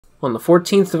on the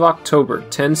 14th of October,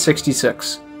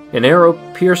 1066, an arrow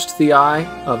pierced the eye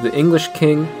of the English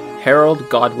king Harold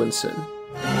Godwinson.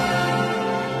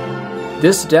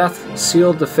 This death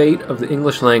sealed the fate of the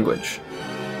English language.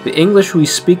 The English we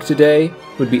speak today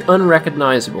would be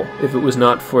unrecognizable if it was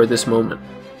not for this moment.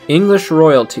 English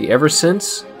royalty ever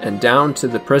since, and down to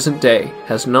the present day,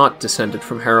 has not descended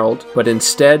from Harold, but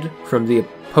instead from the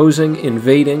opposing,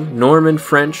 invading Norman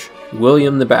French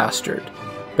William the Bastard,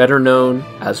 better known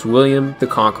as William the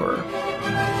Conqueror.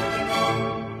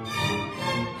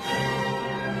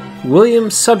 William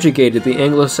subjugated the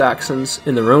Anglo-Saxons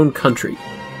in their own country,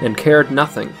 and cared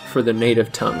nothing for their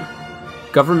native tongue.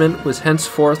 Government was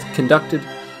henceforth conducted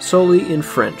solely in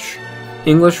French.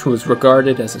 English was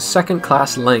regarded as a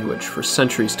second-class language for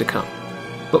centuries to come,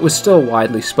 but was still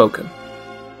widely spoken.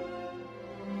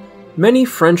 Many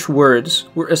French words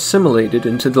were assimilated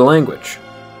into the language.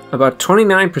 About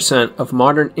 29% of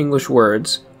modern English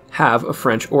words have a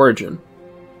French origin.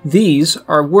 These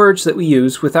are words that we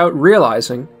use without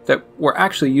realizing that we're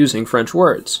actually using French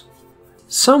words.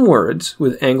 Some words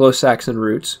with Anglo-Saxon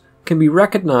roots can be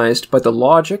recognized by the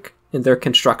logic in their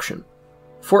construction.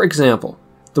 For example,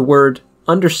 the word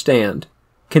understand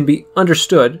can be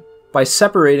understood by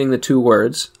separating the two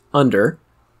words under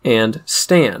and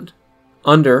stand.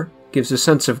 Under gives a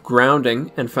sense of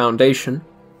grounding and foundation,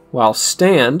 while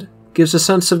stand gives a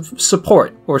sense of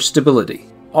support or stability.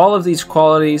 All of these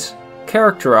qualities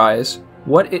characterize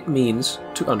what it means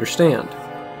to understand.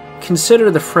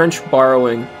 Consider the French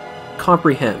borrowing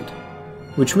comprehend,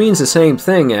 which means the same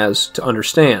thing as to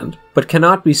understand, but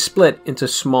cannot be split into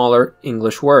smaller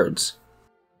English words.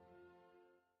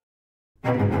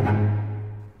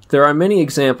 There are many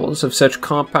examples of such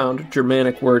compound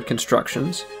Germanic word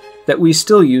constructions that we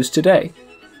still use today.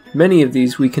 Many of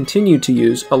these we continue to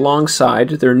use alongside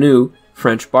their new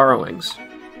French borrowings.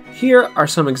 Here are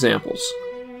some examples.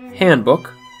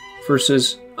 Handbook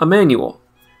versus a manual.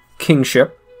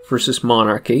 Kingship versus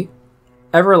monarchy.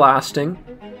 Everlasting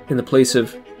in the place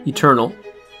of eternal.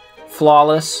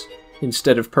 Flawless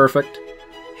instead of perfect.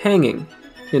 Hanging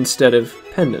instead of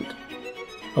pendant.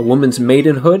 A woman's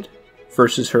maidenhood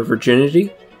versus her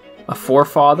virginity. A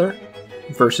forefather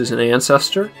versus an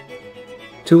ancestor.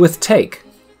 To withtake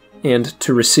and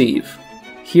to receive.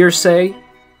 Hearsay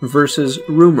versus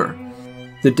rumor.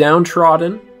 The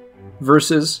downtrodden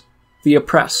versus the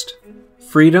oppressed.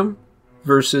 Freedom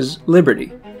versus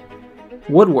liberty.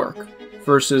 Woodwork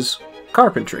versus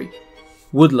carpentry.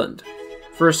 Woodland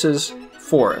versus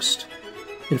forest.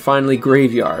 And finally,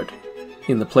 graveyard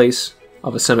in the place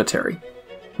of a cemetery.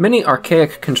 Many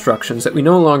archaic constructions that we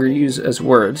no longer use as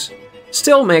words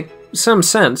still make some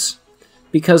sense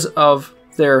because of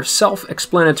their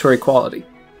self-explanatory quality.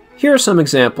 Here are some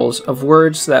examples of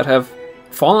words that have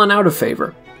fallen out of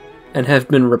favor and have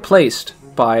been replaced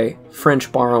by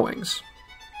French borrowings.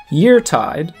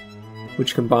 Yeartide,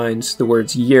 which combines the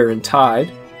words year and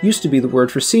tide, used to be the word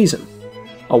for season.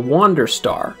 A wander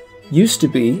star used to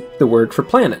be the word for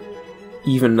planet.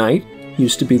 Even night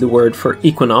used to be the word for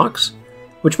equinox,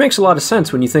 which makes a lot of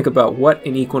sense when you think about what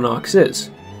an equinox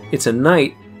is. It's a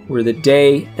night where the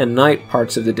day and night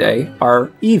parts of the day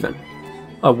are even.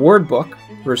 A word book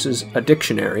versus a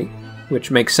dictionary, which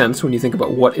makes sense when you think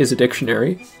about what is a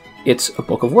dictionary. It's a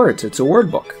book of words, it's a word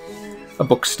book. A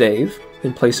bookstave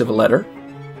in place of a letter.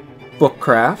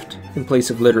 Bookcraft in place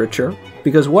of literature,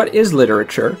 because what is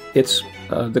literature? It's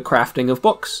the crafting of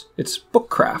books. It's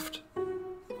bookcraft.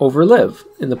 Overlive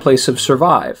in the place of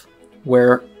survive,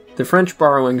 where the French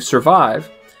borrowing survive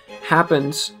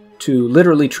happens to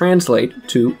literally translate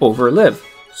to overlive.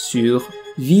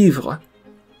 Survivre,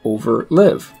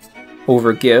 overlive.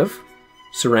 Overgive,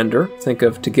 surrender, think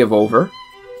of to give over.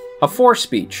 A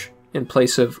forespeech in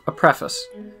place of a preface.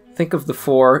 Think of the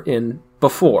for in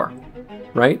before,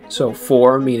 right? So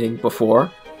for meaning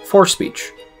before, forespeech,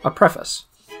 a preface.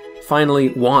 Finally,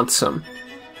 wantsome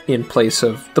in place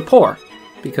of the poor,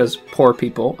 because poor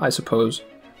people, I suppose,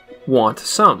 want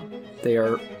some. They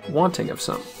are wanting of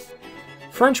some.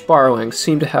 French borrowings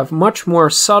seem to have much more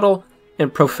subtle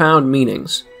and profound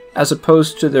meanings, as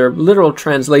opposed to their literal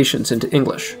translations into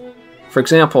English. For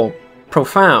example,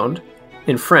 profound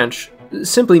in French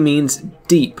simply means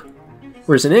deep,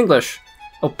 whereas in English,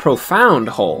 a profound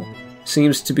hole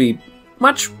seems to be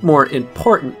much more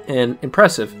important and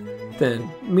impressive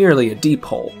than merely a deep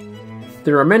hole.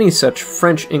 There are many such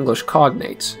French-English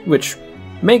cognates, which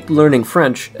make learning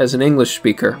French as an English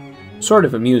speaker sort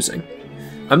of amusing.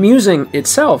 Amusing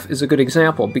itself is a good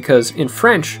example because in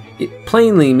French it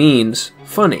plainly means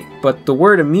funny, but the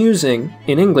word amusing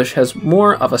in English has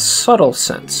more of a subtle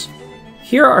sense.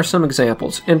 Here are some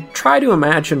examples, and try to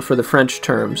imagine for the French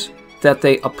terms that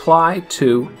they apply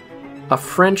to a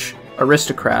French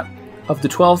aristocrat of the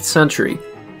 12th century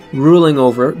ruling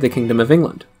over the Kingdom of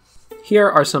England. Here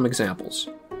are some examples.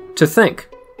 To think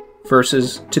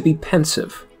versus to be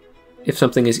pensive. If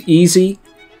something is easy,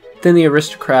 then the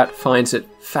aristocrat finds it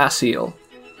facile.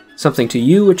 Something to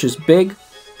you which is big,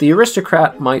 the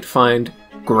aristocrat might find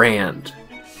grand.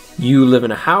 You live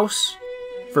in a house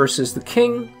versus the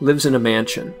king lives in a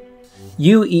mansion.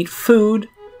 You eat food,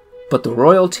 but the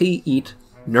royalty eat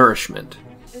nourishment.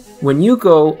 When you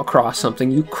go across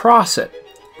something, you cross it,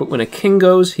 but when a king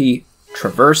goes, he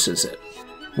traverses it.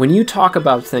 When you talk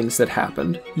about things that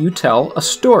happened, you tell a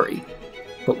story,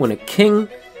 but when a king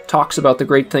talks about the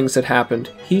great things that happened,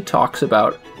 he talks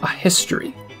about a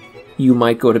history. You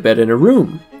might go to bed in a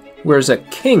room, whereas a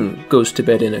king goes to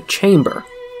bed in a chamber.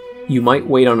 You might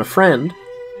wait on a friend,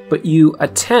 but you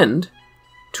attend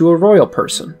to a royal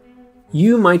person.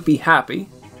 You might be happy,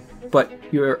 but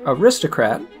your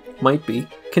aristocrat might be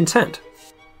content.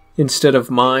 Instead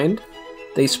of mind,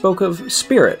 they spoke of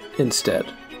spirit instead.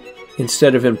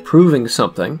 Instead of improving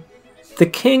something, the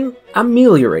king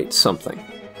ameliorates something.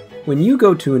 When you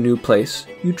go to a new place,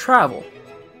 you travel.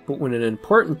 But when an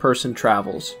important person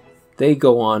travels, they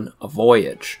go on a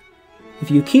voyage.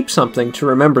 If you keep something to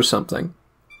remember something,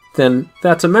 then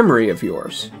that's a memory of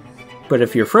yours. But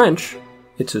if you're French,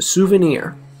 it's a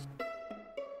souvenir.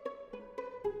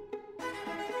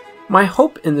 My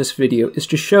hope in this video is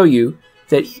to show you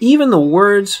that even the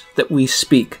words that we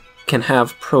speak can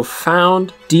have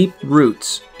profound, deep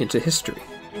roots into history.